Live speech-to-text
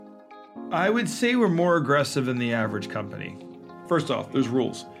I would say we're more aggressive than the average company. First off, there's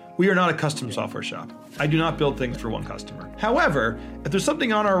rules. We are not a custom software shop. I do not build things for one customer. However, if there's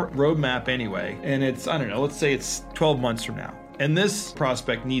something on our roadmap anyway, and it's, I don't know, let's say it's 12 months from now, and this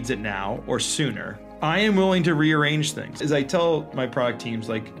prospect needs it now or sooner, I am willing to rearrange things. As I tell my product teams,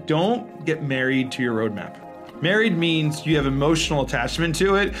 like, don't get married to your roadmap. Married means you have emotional attachment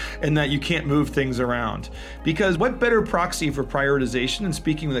to it and that you can't move things around. Because what better proxy for prioritization than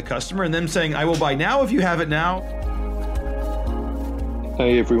speaking with a customer and them saying, I will buy now if you have it now?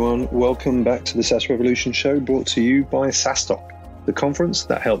 Hey everyone, welcome back to the SaaS Revolution Show, brought to you by SaaStock, the conference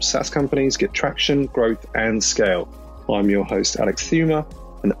that helps SaaS companies get traction, growth, and scale. I'm your host, Alex Thumer,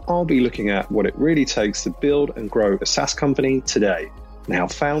 and I'll be looking at what it really takes to build and grow a SaaS company today, and how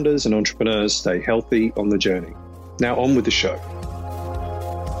founders and entrepreneurs stay healthy on the journey. Now on with the show.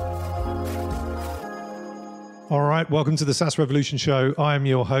 All right, welcome to the SaaS Revolution Show. I am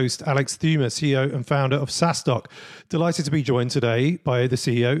your host, Alex Thumer, CEO and founder of SaaStock. Delighted to be joined today by the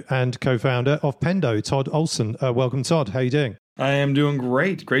CEO and co-founder of Pendo, Todd Olson. Welcome, Todd. How are you doing? I am doing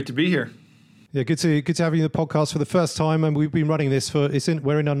great. Great to be here. Yeah, good to have you in the podcast for the first time, and we've been running this we're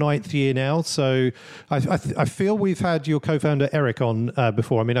in our 9th year now. So I feel we've had your co-founder Eric on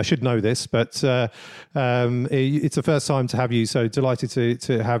before. I mean, I should know this, but it's the first time to have you. So delighted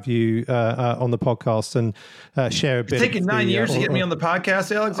to have you on the podcast and share a bit. It's taken 9 years to get me on the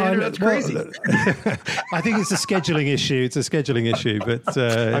podcast, Alexander. That's crazy. I think it's a scheduling issue. But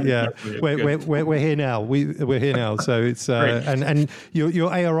yeah, we're here now. We're here now. So it's and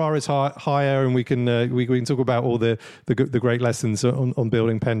your ARR is higher. And we can talk about all the great lessons on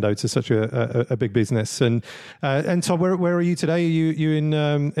building Pendo to such a big business. And Todd, where are you today? Are you in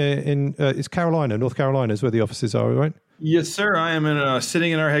it's Carolina, North Carolina is where the offices are, right? Yes, sir. I am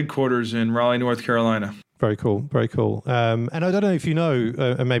sitting in our headquarters in Raleigh, North Carolina. Very cool, very cool. And I don't know if you know,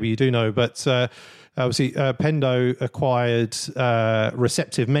 and maybe you do know, but obviously Pendo acquired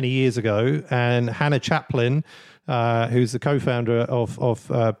Receptive many years ago, and Hannah Chaplin, who's the co-founder of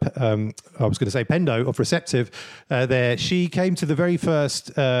I was going to say Pendo, of Receptive, there. She came to the very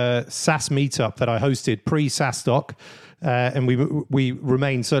first SaaS meetup that I hosted pre-SaaStock, and we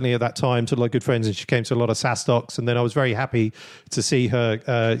remained certainly at that time sort of like good friends, and she came to a lot of SaaStocks, and then I was very happy to see her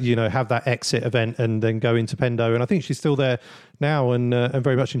have that exit event and then go into Pendo, and I think she's still there now and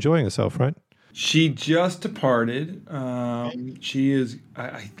very much enjoying herself, right? She just departed. She is,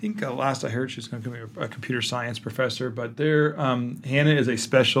 I think last I heard, she's going to become a computer science professor, but Hannah is a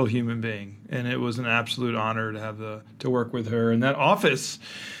special human being, and it was an absolute honor to work with her. And that office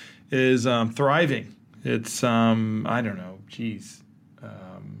is thriving. It's, I don't know,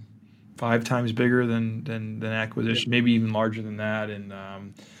 5 times bigger than acquisition, maybe even larger than that. And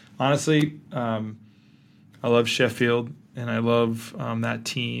honestly, I love Sheffield. And I love that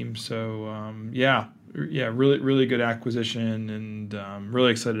team. So, really, really good acquisition, and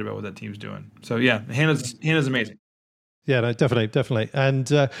really excited about what that team's doing. So, yeah, Hannah's amazing. Yeah, no, definitely. And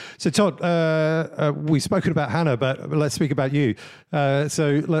so, Todd, we've spoken about Hannah, but let's speak about you.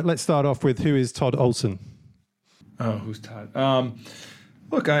 So let's start off with, who is Todd Olson? Oh, who's Todd?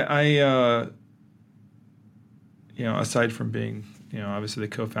 Look, I aside from being obviously the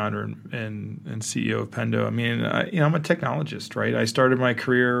co-founder and CEO of Pendo, I mean, I'm a technologist, right? I started my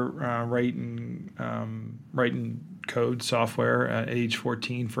career writing code software at age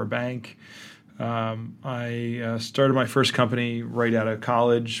 14 for a bank. I started my first company right out of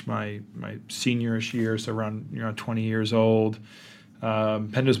college, my seniorish year, so around 20 years old.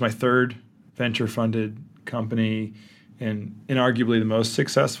 Pendo's my third venture-funded company, and inarguably the most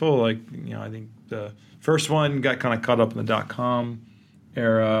successful. I think the first one got kind of caught up in the dot-com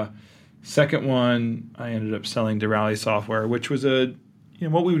era. Second one, I ended up selling to Rally Software, which was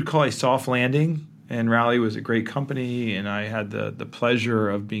what we would call a soft landing. And Rally was a great company, and I had the pleasure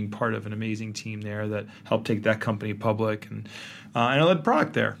of being part of an amazing team there that helped take that company public. And I led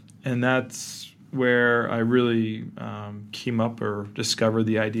product there. And that's where I really came up or discovered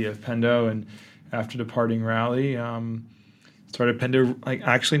the idea of Pendo. And after departing Rally, started Pendo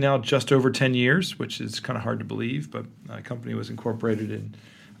actually now just over 10 years, which is kind of hard to believe, but the company was incorporated in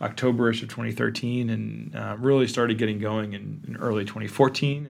October-ish of 2013 and really started getting going in early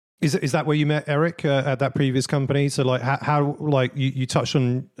 2014. Is that where you met Eric at that previous company? So how you touched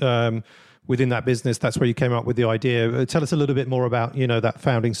on within that business, that's where you came up with the idea. Tell us a little bit more about that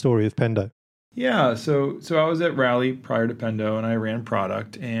founding story of Pendo. Yeah, so I was at Rally prior to Pendo, and I ran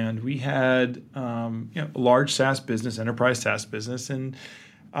product, and we had a large SaaS business, enterprise SaaS business, and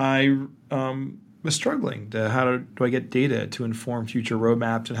I was struggling to do I get data to inform future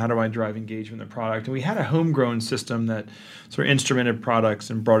roadmaps, and how do I drive engagement in the product. And we had a homegrown system that sort of instrumented products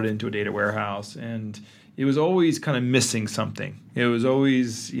and brought it into a data warehouse, and it was always kind of missing something. It was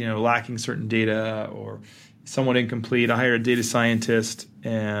always, lacking certain data or somewhat incomplete. I hired a data scientist,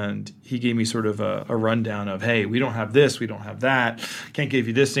 and he gave me sort of a rundown of, hey, we don't have this, we don't have that, can't give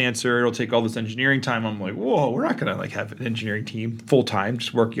you this answer, it'll take all this engineering time. I'm like, whoa, we're not going to have an engineering team full time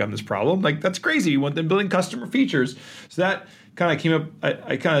just working on this problem. That's crazy. We want them building customer features. So that kind of came up.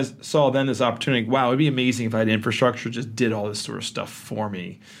 I kind of saw then this opportunity. Wow, it'd be amazing if I had infrastructure just did all this sort of stuff for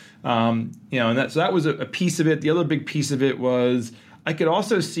me. And that was a piece of it. The other big piece of it was I could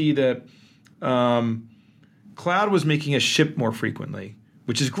also see that cloud was making us ship more frequently,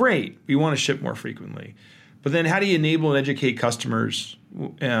 which is great. We want to ship more frequently. But then how do you enable and educate customers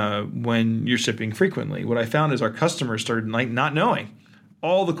when you're shipping frequently? What I found is our customers started not knowing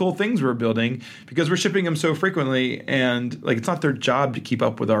all the cool things we're building because we're shipping them so frequently, and it's not their job to keep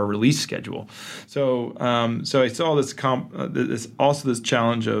up with our release schedule. So I saw this this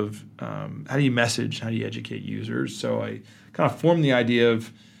challenge of how do you message, how do you educate users? So I kind of formed the idea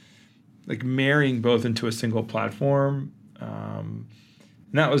of marrying both into a single platform.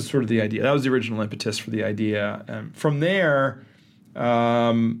 And that was sort of the idea. That was the original impetus for the idea. From there,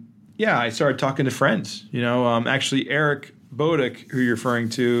 I started talking to friends. Actually, Eric Bodick, who you're referring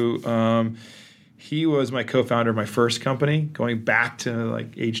to, he was my co-founder of my first company, going back to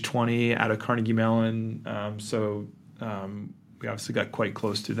age 20 out of Carnegie Mellon. We obviously got quite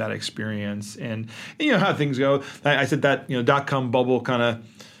close to that experience. And you know how things go. I said that dot-com bubble kind of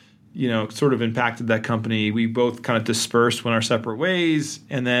sort of impacted that company. We both kind of dispersed, went our separate ways,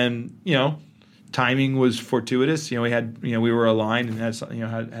 and then timing was fortuitous. We were aligned and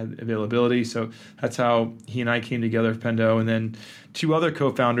had availability. So that's how he and I came together at Pendo. And then two other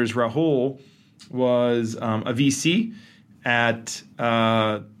co-founders. Rahul was a VC at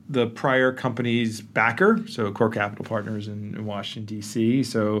the prior company's backer, so Core Capital Partners in Washington, D.C.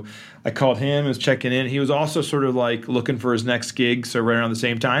 So I called him, was checking in. He was also sort of looking for his next gig, so right around the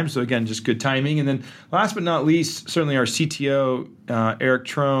same time. So again, just good timing. And then last but not least, certainly our CTO, Eric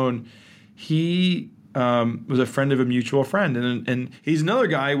Trone, he was a friend of a mutual friend. And he's another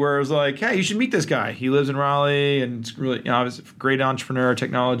guy where I was like, hey, you should meet this guy. He lives in Raleigh and it's really, obviously a great entrepreneur,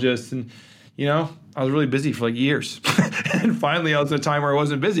 technologist. And, I was really busy for years. And finally, I was at a time where I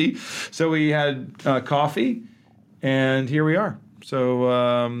wasn't busy. So we had coffee, and here we are. So,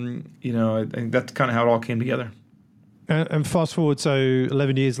 I think that's kind of how it all came together. And fast forward, so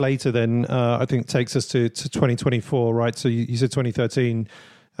 11 years later, then I think takes us to 2024, right? So you said 2013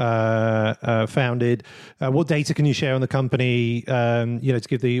 founded. What data can you share on the company, to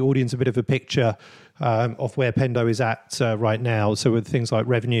give the audience a bit of a picture of where Pendo is at right now? So with things like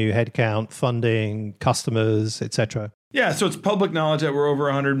revenue, headcount, funding, customers, etc. Yeah, so it's public knowledge that we're over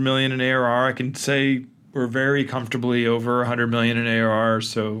 100 million in ARR. I can say we're very comfortably over 100 million in ARR,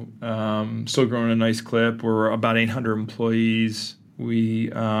 so still growing at a nice clip. We're about 800 employees. We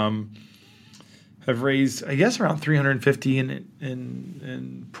have raised, I guess, around 350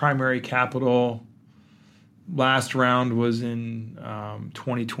 in primary capital. Last round was in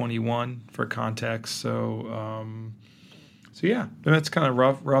 2021 for context. So yeah, that's kind of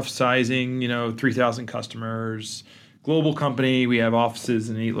rough sizing. 3,000 customers. Global company. We have offices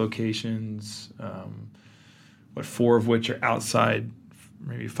in 8 locations. 4 of which are outside,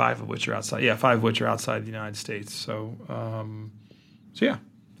 maybe 5 of which are outside. Yeah, 5 of which are outside the United States. So yeah,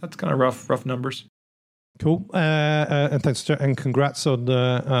 that's kind of rough numbers. Cool, and thanks, and congrats on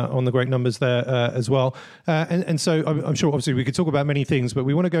the great numbers there as well. And so I'm sure, obviously, we could talk about many things, but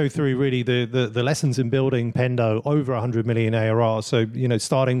we want to go through really the lessons in building Pendo over 100 million ARR. So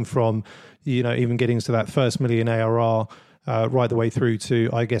starting from even getting to that first million ARR right the way through to,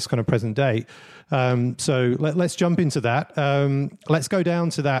 I guess, kind of present day. So let's jump into that. Let's go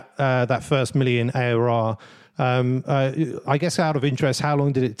down to that first million ARR. I guess out of interest, how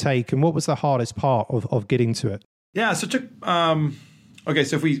long did it take, and what was the hardest part of getting to it? Yeah, so it took. Okay,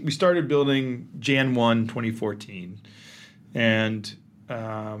 so if we started building Jan 1, 2014, and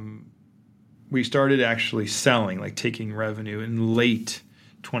we started actually selling, taking revenue in late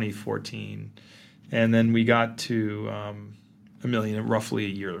 2014, and then we got to $1 million roughly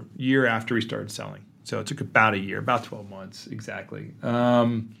a year after we started selling. So it took about a year, about 12 months exactly.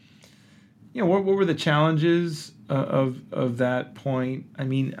 What were the challenges of that point? I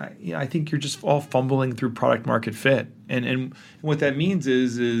mean, I think you're just all fumbling through product market fit, and what that means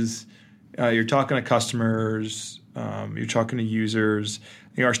is you're talking to customers, you're talking to users.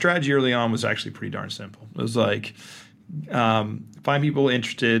 Our strategy early on was actually pretty darn simple. It was find people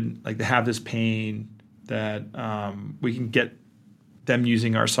interested, like to have this pain, that we can get them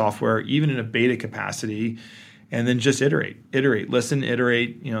using our software, even in a beta capacity, and then just iterate, listen,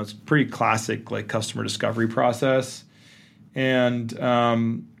 iterate. It's pretty classic, like customer discovery process. And,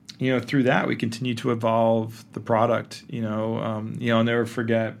 through that, we continue to evolve the product. I'll never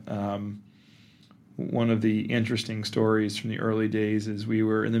forget one of the interesting stories from the early days is we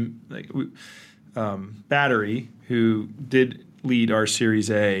were in the Battery, who did lead our Series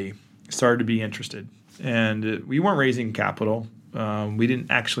A, started to be interested. And we weren't raising capital. We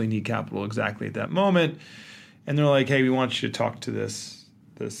didn't actually need capital exactly at that moment. And they're like, hey, we want you to talk to this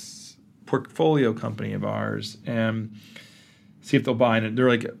portfolio company of ours and see if they'll buy it. And they're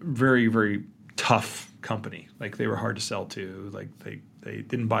like a very, very tough company. Like they were hard to sell to. Like they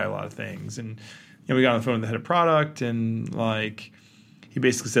didn't buy a lot of things. And we got on the phone with the head of product, and like he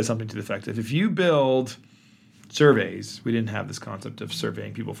basically said something to the effect of, if you build surveys, we didn't have this concept of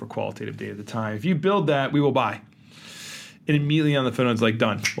surveying people for qualitative data at the time. If you build that, we will buy. And immediately on the phone, it's like,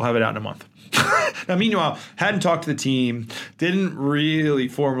 done. We'll have it out in a month. Now, meanwhile, hadn't talked to the team, didn't really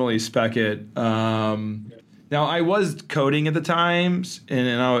formally spec it. Now, I was coding at the time, so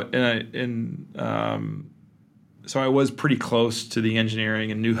I was pretty close to the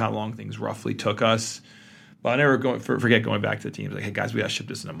engineering and knew how long things roughly took us. But I never forget going back to the team, like, hey, guys, we got to ship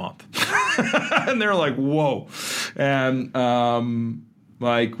this in a month. And they're like, whoa. And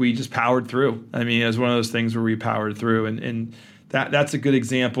we just powered through. I mean, it was one of those things where we powered through. And that's a good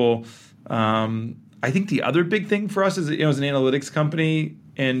example. I think the other big thing for us is, as an analytics company,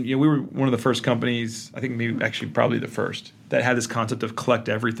 and we were one of the first companies, I think maybe actually probably the first, that had this concept of collect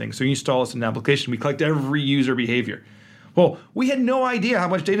everything. So you install us in an application, we collect every user behavior. Well, we had no idea how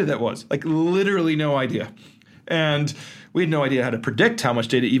much data that was, like literally no idea. And we had no idea how to predict how much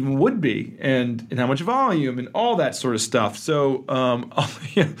data even would be and how much volume and all that sort of stuff. So,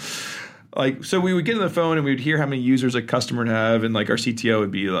 so we would get on the phone and we would hear how many users a customer would have, and like our CTO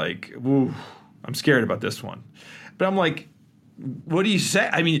would be like, "Ooh, I'm scared about this one." But I'm like, what do you say?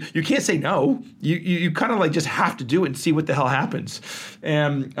 I mean, you can't say no. You kind of like just have to do it and see what the hell happens.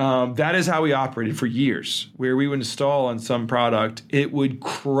 And that is how we operated for years, where we would install on some product, it would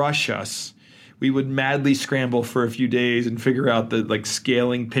crush us. We would madly scramble for a few days and figure out the like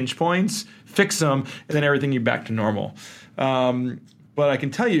scaling pinch points, fix them, and then everything would be back to normal. But I can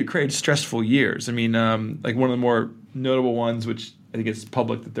tell you, it created stressful years. I mean, like one of the more notable ones, which I think it's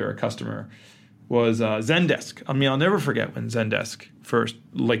public that they're a customer, was Zendesk. I mean, I'll never forget when Zendesk first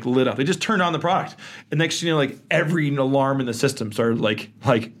like lit up. They just turned on the product, and next thing you know, like every alarm in the system started like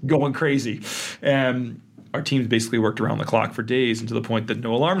going crazy, and our teams basically worked around the clock for days, and to the point that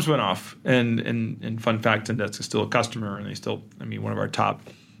no alarms went off. And fun fact, Zendesk is still a customer, and they still, one of our top.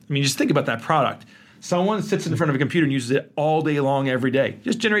 I mean, just think about that product. Someone sits in front of a computer and uses it all day long, every day.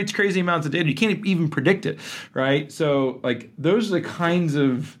 Just generates crazy amounts of data. You can't even predict it, right? So, like, those are the kinds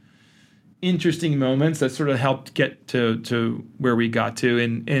of interesting moments that sort of helped get to where we got to.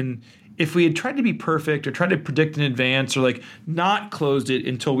 And if we had tried to be perfect or tried to predict in advance or like not closed it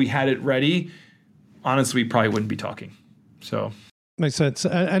until we had it ready, honestly, we probably wouldn't be talking. So makes sense.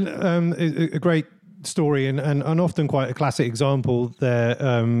 And a great story and often quite a classic example there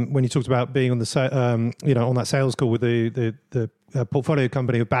when you talked about being on the on that sales call with the portfolio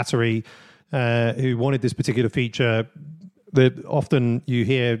company of Battery who wanted this particular feature. That often you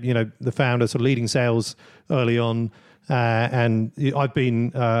hear, the founders are leading sales early on, and I've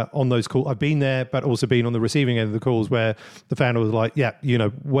been on those calls. I've been there, but also been on the receiving end of the calls where the founder was like, "Yeah,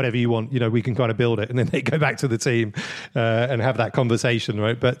 whatever you want, we can kind of build it," and then they go back to the team and have that conversation,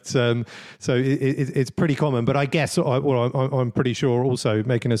 right? But so it's pretty common. But I guess I'm pretty sure also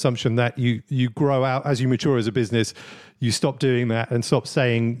make an assumption that you grow out as you mature as a business. You stop doing that and stop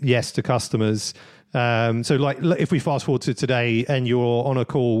saying yes to customers. So like if we fast forward to today and you're on a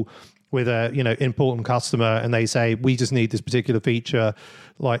call with a important customer and they say, we just need this particular feature,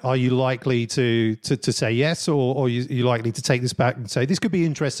 like are you likely to say yes, or are you likely to take this back and say this could be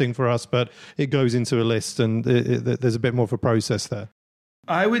interesting for us, but it goes into a list and there's a bit more of a process there?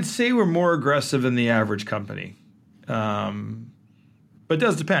 I would say we're more aggressive than the average company, but it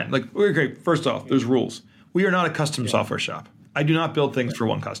does depend. Like, okay, first off, there's rules. We are not a custom software shop. I do not build things for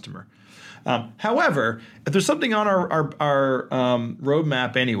one customer. However, if there's something on our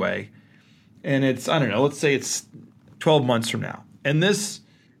roadmap anyway, and it's, I don't know, let's say it's 12 months from now, and this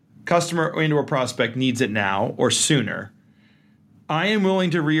customer and/or prospect needs it now or sooner, I am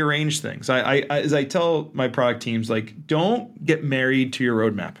willing to rearrange things. I as I tell my product teams, like, don't get married to your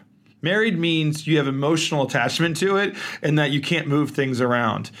roadmap. Married means you have emotional attachment to it and that you can't move things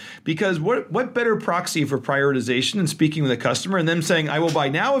around. Because what better proxy for prioritization than speaking with a customer and them saying, I will buy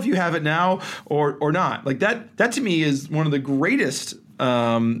now if you have it now or not. Like that to me is one of the greatest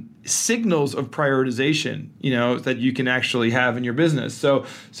signals of prioritization, that you can actually have in your business. So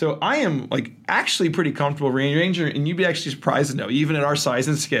I am like actually pretty comfortable rearranging, and you'd be actually surprised to know, even at our size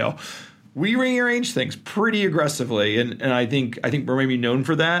and scale, we rearrange things pretty aggressively, and I think we're maybe known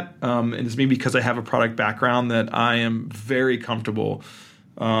for that. And it's maybe because I have a product background that I am very comfortable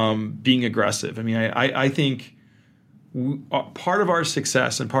being aggressive. I mean, I think part of our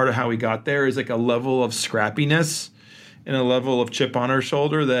success and part of how we got there is like a level of scrappiness and a level of chip on our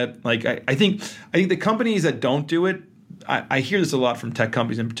shoulder that, like, I think the companies that don't do it, I hear this a lot from tech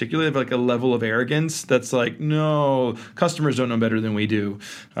companies in particular, of like a level of arrogance that's like, no, customers don't know better than we do.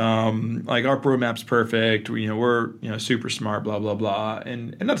 Like our roadmap's perfect. We're super smart, blah, blah, blah.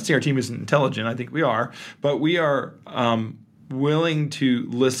 And not to say our team isn't intelligent. I think we are. But we are willing to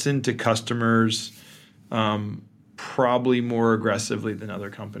listen to customers probably more aggressively than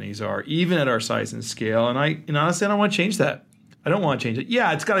other companies are, even at our size and scale. And honestly, I don't want to change that. I don't want to change it.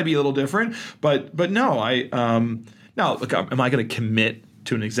 Yeah, it's got to be a little different. But no, now, look, am I going to commit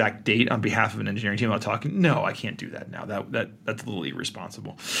to an exact date on behalf of an engineering team without talking? No, I can't do that now. That's a little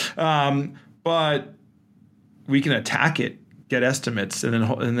irresponsible. But we can attack it, get estimates,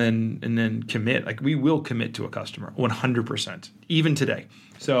 and then commit. Like we will commit to a customer 100%, even today.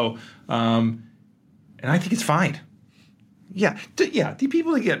 So, and I think it's fine. Yeah. Do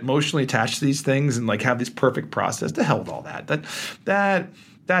people get emotionally attached to these things and like have this perfect process? The hell with all that.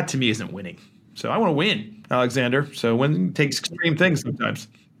 That to me isn't winning. So I want to win, Alexander. So winning takes extreme things sometimes.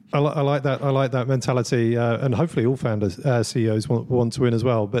 I like that. I like that mentality, and hopefully all founders, CEOs want to win as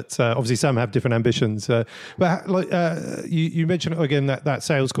well. But obviously, some have different ambitions. But you mentioned again that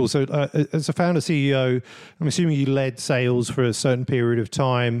sales call. So as a founder CEO, I'm assuming you led sales for a certain period of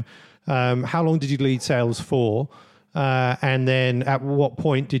time. How long did you lead sales for? And then at what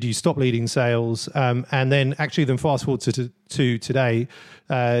point did you stop leading sales? And then fast forward to today,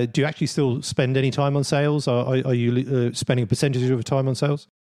 do you actually still spend any time on sales? Or are you spending a percentage of your time on sales?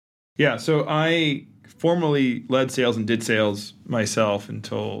 Yeah, so I formally led sales and did sales myself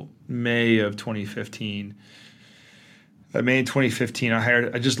until May of 2015. May 2015,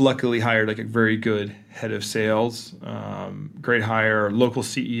 I just luckily hired like a very good head of sales, great hire, local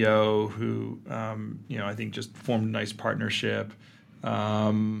CEO who, I think just formed a nice partnership.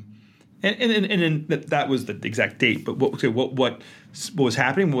 And that was the exact date. But what was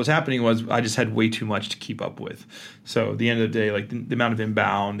happening? What was happening was I just had way too much to keep up with. So at the end of the day, like the amount of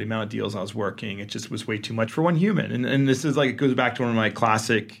inbound, the amount of deals I was working, it just was way too much for one human. And this is like, it goes back to one of my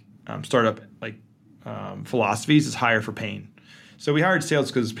classic startup philosophies is hire for pain. So we hired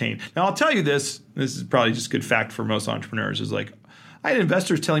sales because of pain. Now I'll tell you this is probably just good fact for most entrepreneurs, is like I had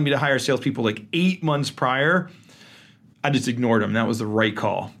investors telling me to hire salespeople like 8 months prior. I just ignored them. That was the right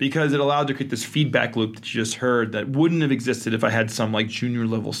call because it allowed to create this feedback loop that you just heard that wouldn't have existed if I had some like junior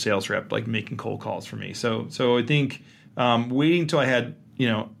level sales rep like making cold calls for me. So I think waiting until I had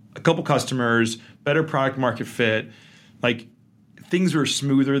a couple customers, better product market fit, like things were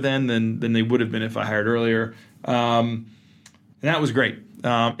smoother then than they would have been if I hired earlier, and that was great.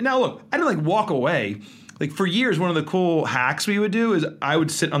 And now look, I didn't like walk away. Like for years, one of the cool hacks we would do is I would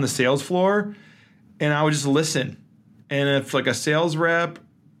sit on the sales floor and I would just listen. And if like a sales rep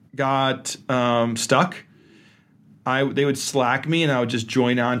got stuck, they would Slack me and I would just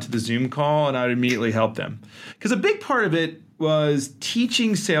join on to the Zoom call and I would immediately help them. Because a big part of it was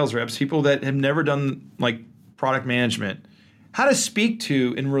teaching sales reps, people that have never done like product management, how to speak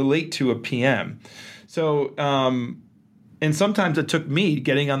to and relate to a PM. So, and sometimes it took me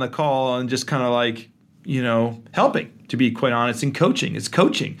getting on the call and just kind of like, helping, to be quite honest, and coaching. It's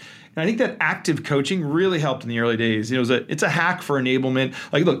coaching. And I think that active coaching really helped in the early days. It's a hack for enablement.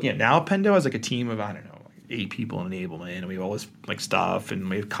 Like, look, now Pendo has like a team of, 8 people in enablement, and we have all this like stuff, and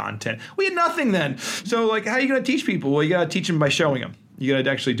we have content. We had nothing then. So like, how are you going to teach people? Well, you got to teach them by showing them. You got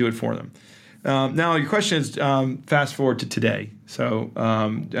to actually do it for them. Now your question is, fast forward to today. So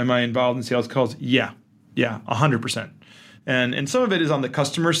am I involved in sales calls? Yeah, 100%. And some of it is on the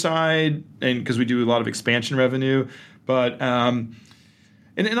customer side, and because we do a lot of expansion revenue, but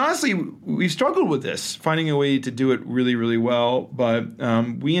and honestly, we've struggled with this, finding a way to do it really, really well. But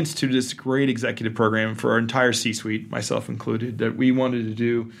we instituted this great executive program for our entire C-suite, myself included, that we wanted to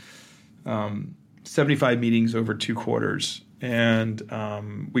do 75 meetings over 2 quarters. And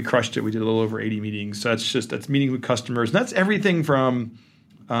we crushed it. We did a little over 80 meetings. So that's meeting with customers. And that's everything from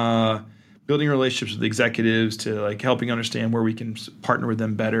building relationships with executives to like helping understand where we can partner with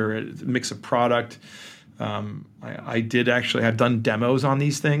them better, a mix of product. I did actually have done demos on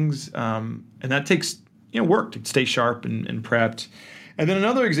these things, and that takes work to stay sharp and prepped. And then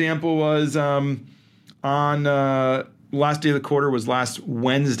another example was on last day of the quarter was last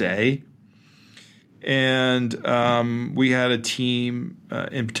Wednesday, and we had a team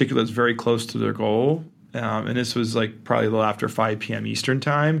in particular that's very close to their goal, and this was like probably a little after 5 p.m. Eastern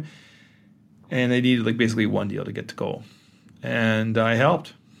time, and they needed like basically one deal to get to goal, and I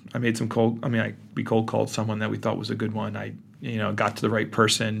helped. I made some we cold called someone that we thought was a good one. I got to the right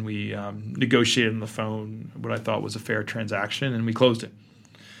person. We negotiated on the phone what I thought was a fair transaction, and we closed it.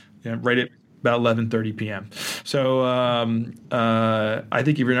 Right at about 11:30 p.m. So I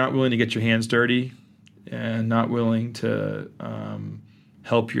think if you're not willing to get your hands dirty and not willing to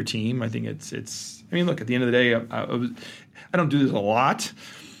help your team, I think it's. I mean, look, at the end of the day, I don't do this a lot,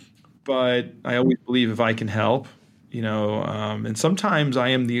 but I always believe if I can help, and sometimes I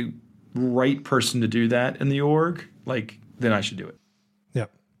am the right person to do that in the org, then I should do it. Yeah,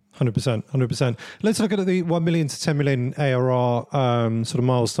 100%. Let's look at the 1 million to 10 million ARR sort of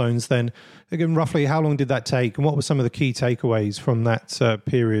milestones then. Again, roughly how long did that take, and what were some of the key takeaways from that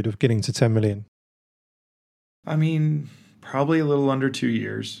period of getting to 10 million? I mean, probably a little under 2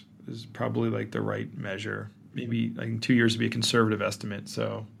 years is probably like the right measure. Maybe like 2 years would be a conservative estimate.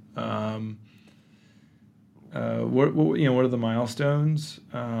 So, what are the milestones?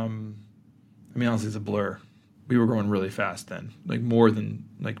 I mean, honestly, it's a blur. We were growing really fast then, more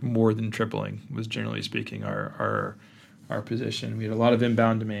than tripling was generally speaking our position. We had a lot of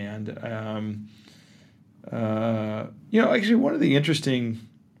inbound demand. Actually, one of the interesting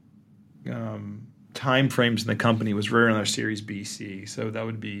time frames in the company was right around our Series BC. So that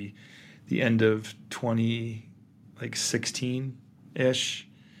would be the end of 2016 ish,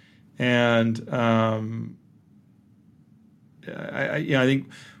 and I think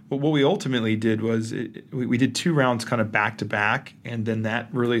what we ultimately did was we did 2 rounds kind of back to back, and then that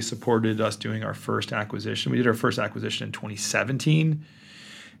really supported us doing our first acquisition. We did our first acquisition in 2017,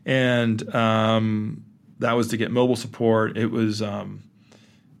 and that was to get mobile support. It was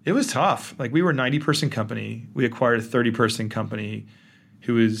tough. We were a 90-person company. We acquired a 30-person company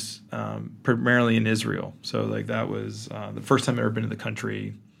who was primarily in Israel. So that was the first time I'd ever been to the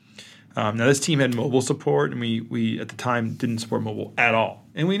country. Now this team had mobile support, and we at the time didn't support mobile at all.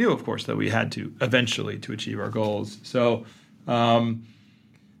 And we knew, of course, that we had to eventually to achieve our goals. So that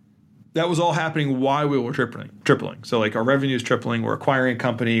was all happening while we were tripling. So our revenue is tripling. We're acquiring a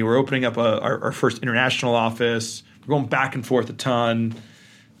company. We're opening up our first international office. We're going back and forth a ton.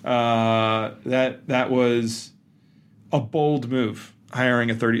 That was a bold move, acquiring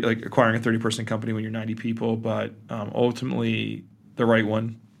a 30-person company when you're 90 people, but ultimately the right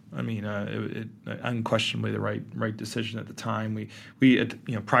one. I mean, it unquestionably the right decision at the time. We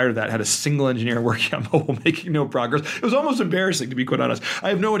prior to that had a single engineer working on mobile, making no progress. It was almost embarrassing, to be quite honest. I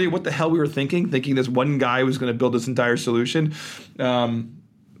have no idea what the hell we were thinking this one guy was going to build this entire solution.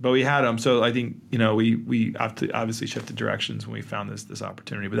 But we had them, so I think we have to obviously shifted directions when we found this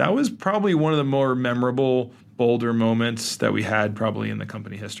opportunity. But that was probably one of the more memorable, bolder moments that we had probably in the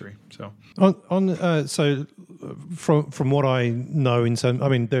company history. So so from what I know, in terms, I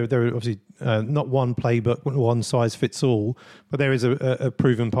mean, there are obviously not one playbook, one size fits all, but there is a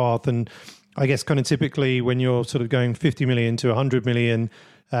proven path. And I guess kind of typically when you're sort of going 50 million to 100 million,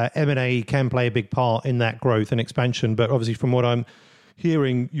 M&A can play a big part in that growth and expansion. But obviously, from what I'm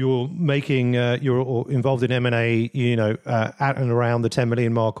hearing, you're involved in M&A, at and around the 10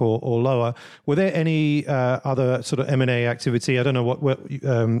 million mark or lower. Were there any other sort of M&A activity? I don't know what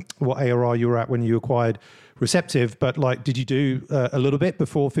ARR you were at when you acquired Receptive, but did you do a little bit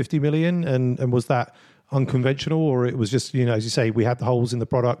before 50 million? And was that unconventional, or it was just, as you say, we had the holes in the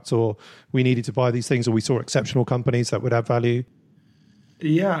product, or we needed to buy these things, or we saw exceptional companies that would add value?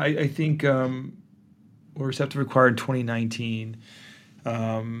 Yeah, I think Receptive acquired in 2019.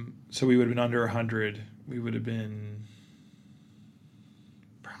 So we would have been under 100. We would have been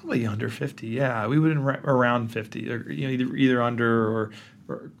probably under 50. Yeah, we would have been around 50, or either under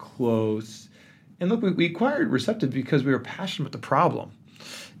or close. And look, we acquired Receptive because we were passionate about the problem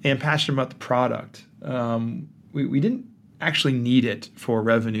and passionate about the product. We didn't actually need it for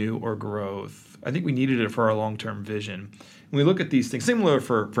revenue or growth. I think we needed it for our long-term vision. When we look at these things, similar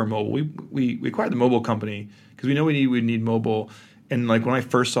for mobile, we acquired the mobile company because we know we need mobile. And when I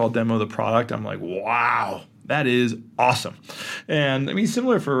first saw a demo of the product, I'm like, wow, that is awesome. And I mean,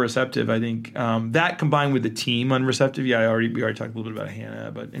 similar for Receptive, I think that combined with the team on Receptive, we already talked a little bit about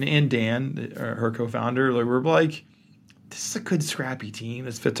Hannah, and Dan, her co-founder, we're this is a good scrappy team.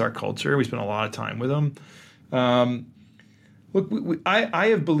 This fits our culture. We spent a lot of time with them. Look, I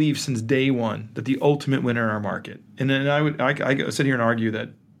have believed since day one that the ultimate winner in our market, and then I sit here and argue that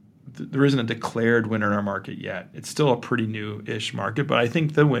there isn't a declared winner in our market yet. It's still a pretty new-ish market, but I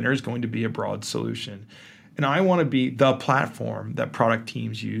think the winner is going to be a broad solution. And I want to be the platform that product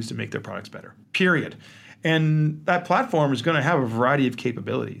teams use to make their products better, period. And that platform is going to have a variety of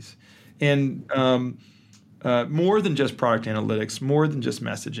capabilities. And more than just product analytics, more than just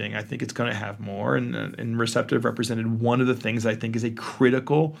messaging, I think it's going to have more. And Receptive represented one of the things I think is a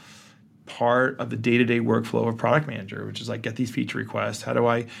critical part of the day-to-day workflow of product manager, which is like, get these feature requests. How do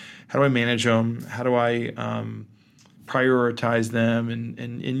I manage them? How do I prioritize them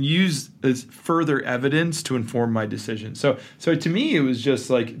and use as further evidence to inform my decision? So to me, it was just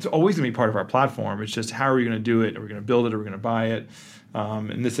like, it's always going to be part of our platform. It's just, how are we going to do it? Are we going to build it? Are we going to buy it?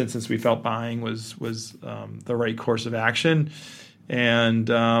 In this instance, we felt buying was the right course of action. And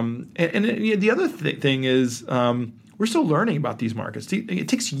the other thing is, we're still learning about these markets. It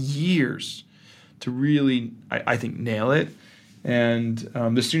takes years to really, I think, nail it. And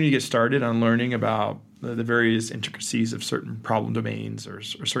the sooner you get started on learning about the various intricacies of certain problem domains or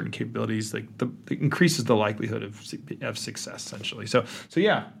certain capabilities, like it increases the likelihood of success, essentially. So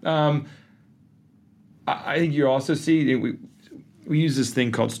yeah, I think you also see we use this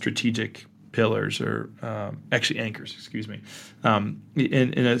thing called strategic pillars, or actually anchors, excuse me.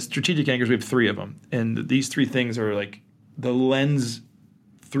 In a strategic anchors, we have 3 of them. And these 3 things are like the lens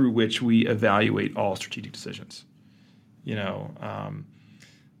through which we evaluate all strategic decisions.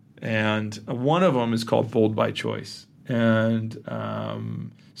 And one of them is called bold by choice. And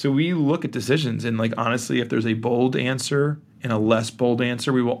so we look at decisions, and like, honestly, if there's a bold answer and a less bold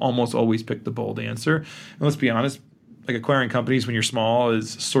answer, we will almost always pick the bold answer. And let's be honest, like, acquiring companies when you're small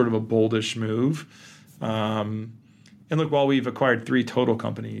is sort of a boldish move. And look, while we've acquired 3 total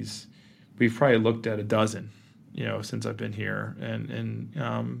companies, we've probably looked at a dozen, since I've been here.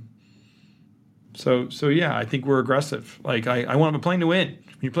 So yeah, I think we're aggressive. Like, I want a plane to win.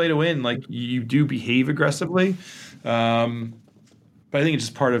 When you play to win, like, you do behave aggressively. But I think it's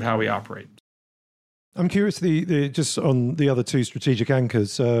just part of how we operate. I'm curious, just on the other 2 strategic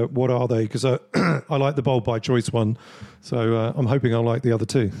anchors, what are they? Because I like the bold by choice one, so I'm hoping I'll like the other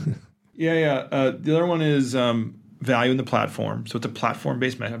 2. Yeah. The other one is value in the platform. So it's a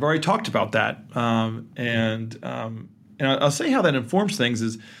platform-based method. I've already talked about that. And I'll say how that informs things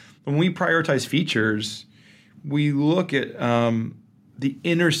is when we prioritize features, we look at the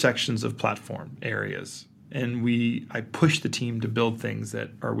intersections of platform areas. And I push the team to build things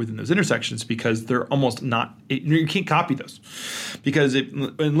that are within those intersections, because they're almost not, you can't copy those, because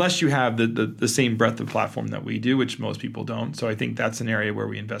unless you have the same breadth of platform that we do, which most people don't. So I think that's an area where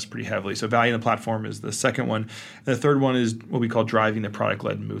we invest pretty heavily. So value in the platform is the second one. And the third one is what we call driving the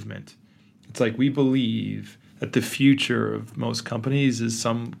product-led movement. It's like, we believe that the future of most companies is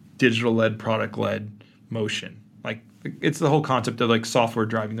some digital-led, product-led motion. Like, it's the whole concept of like software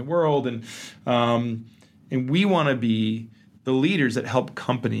driving the world. And we want to be the leaders that help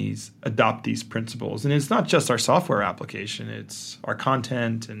companies adopt these principles. And it's not just our software application. It's our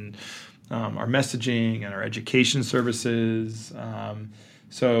content and our messaging and our education services.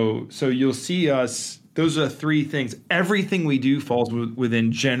 So you'll see us, those are the 3 things. Everything we do falls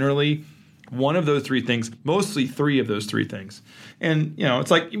within generally one of those 3 things, mostly 3 of those 3 things. And,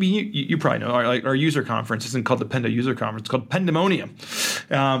 it's like, I mean, you probably know, our user conference isn't called the Pendo user conference. It's called Pendemonium,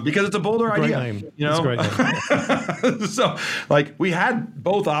 because it's a bolder idea. Name. It's a great name. So, like, we had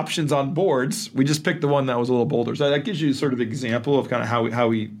both options on boards. We just picked the one that was a little bolder. So that gives you sort of an example of kind of how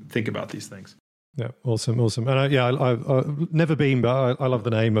we think about these things. Yeah, awesome. And I've never been, but I love the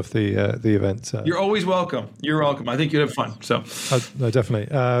name of the event. You're always welcome. You're welcome. I think you'd have fun. So, no,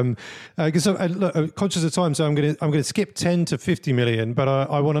 definitely. Look, conscious of time, so I'm going to skip 10 to 50 million. But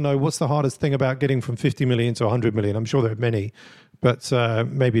I want to know, what's the hardest thing about getting from 50 million to 100 million? I'm sure there are many, but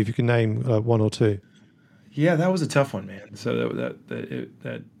maybe if you can name 1 or 2. Yeah, that was a tough one, man. So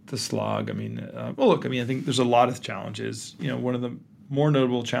that the slog. I mean, I think there's a lot of challenges. One of the more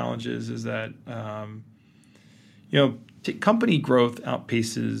notable challenges is that, company growth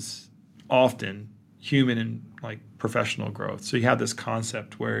outpaces often human and like professional growth. So you have this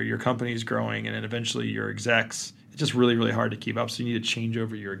concept where your company is growing, and then eventually your execs, it's just really, really hard to keep up. So you need to change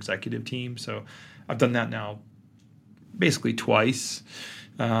over your executive team. So I've done that now basically twice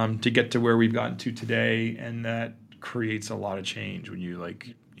to get to where we've gotten to today. And that creates a lot of change when you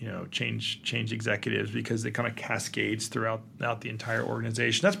change executives, because it kind of cascades throughout the entire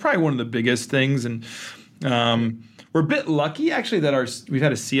organization. That's probably one of the biggest things. And We're a bit lucky actually that we've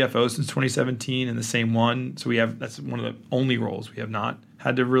had a CFO since 2017 and the same one. So that's one of the only roles we have not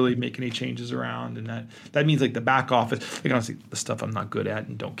had to really make any changes around. And that means like the back office, like honestly, the stuff I'm not good at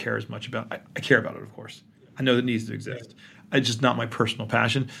and don't care as much about. I care about it, of course. I know that it needs to exist. It's just not my personal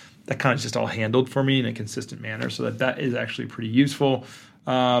passion. That kind of just all handled for me in a consistent manner. So that is actually pretty useful.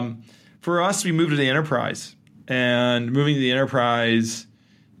 For us, we moved to the enterprise. And moving to the enterprise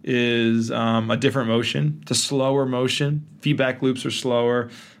is a different motion. It's a slower motion. Feedback loops are slower.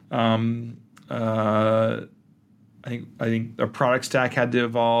 I think our product stack had to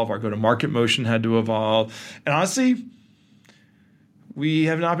evolve. Our go-to-market motion had to evolve. And honestly, we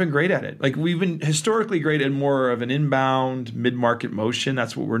have not been great at it. Like we've been historically great at more of an inbound mid-market motion.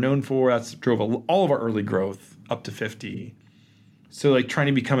 That's what we're known for. That's drove all of our early growth up to 50. So like trying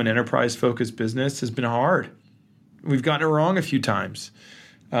to become an enterprise-focused business has been hard. We've gotten it wrong a few times.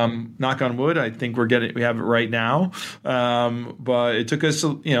 Knock on wood, I think we have it right now. But it took us,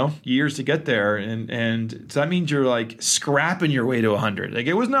 years to get there. And so that means you're like scrapping your way to 100. Like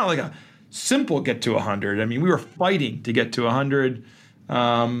it was not like a simple get to 100. I mean, we were fighting to get to 100.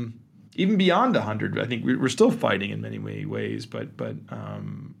 Even beyond 100, I think we're still fighting in many ways. But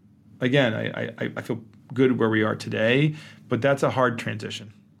again, I feel good where we are today. But that's a hard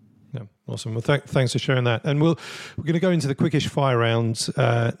transition. Yeah, awesome. Well, thanks for sharing that. And we're going to go into the quickish fire round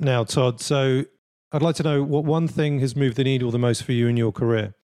now, Todd. So I'd like to know what one thing has moved the needle the most for you in your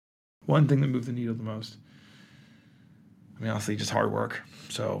career. One thing that moved the needle the most. I mean, honestly, just hard work.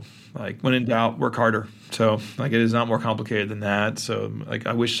 So, like, when in doubt, work harder. So, like, it is not more complicated than that. So, like,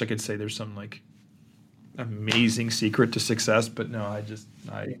 I wish I could say there's some, like, amazing secret to success, but no, I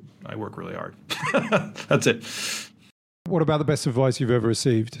work really hard. That's it. What about the best advice you've ever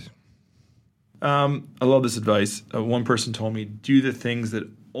received? I love this advice. One person told me, do the things that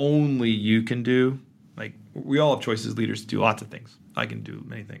only you can do. Like, we all have choices as leaders to do lots of things. I can do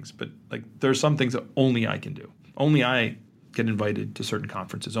many things, but like there are some things that only I can do. Only I get invited to certain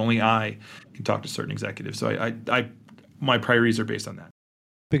conferences. Only I can talk to certain executives. So my priorities are based on that.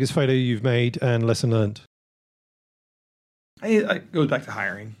 Biggest failure you've made and lesson learned? I go back to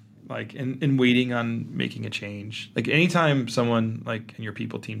hiring, like and waiting on making a change. Like anytime someone like in your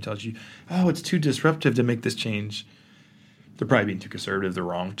people team tells you, oh, it's too disruptive to make this change, they're probably being too conservative. They're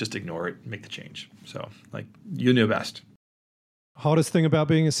wrong. Just ignore it. Make the change. So like you know best. Hardest thing about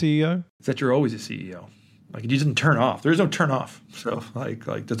being a CEO? Is that you're always a CEO. Like it doesn't turn off. There's no turn off. So like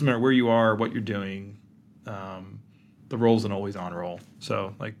doesn't matter where you are, what you're doing. The role's an always on role.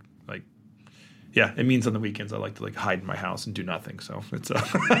 So like yeah, it means on the weekends I like to like hide in my house and do nothing. So it's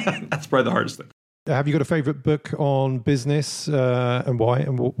that's probably the hardest thing. Have you got a favorite book on business and why?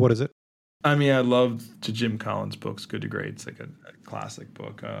 And what is it? I mean, I love Jim Collins' books, Good to Great. It's like a classic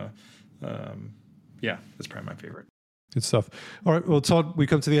book. Yeah, that's probably my favorite. Good stuff. All right, well, Todd, we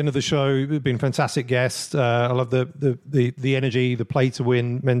come to the end of the show. You've been a fantastic guest. I love the energy, the play to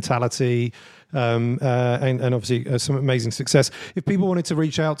win mentality, and obviously some amazing success. If people wanted to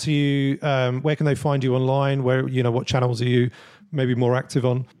reach out to you, where can they find you online? Where what channels are you maybe more active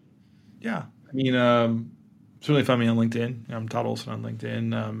on? Yeah, I mean, certainly find me on LinkedIn. I'm Todd Olson on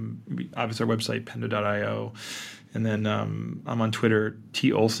LinkedIn. Obviously, our website pendo.io. And then I'm on Twitter,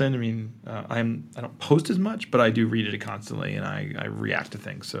 T Olson. I mean, I don't post as much, but I do read it constantly, and I react to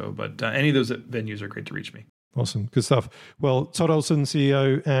things. So, but any of those venues are great to reach me. Awesome, good stuff. Well, Todd Olson,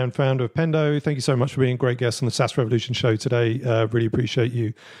 CEO and founder of Pendo, thank you so much for being a great guest on the SaaS Revolution show today. Really appreciate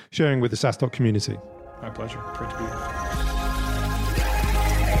you sharing with the SaaS.com community. My pleasure. Great to be here.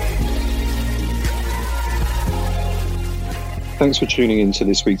 Thanks for tuning in to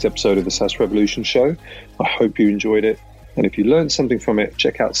this week's episode of the SaaS Revolution Show. I hope you enjoyed it. And if you learned something from it,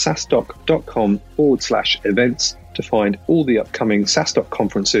 check out saastock.com/events to find all the upcoming SaaStock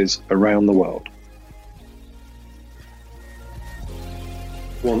conferences around the world.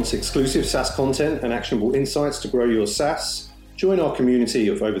 Want exclusive SaaS content and actionable insights to grow your SaaS? Join our community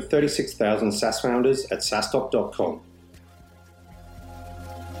of over 36,000 SaaS founders at saastock.com.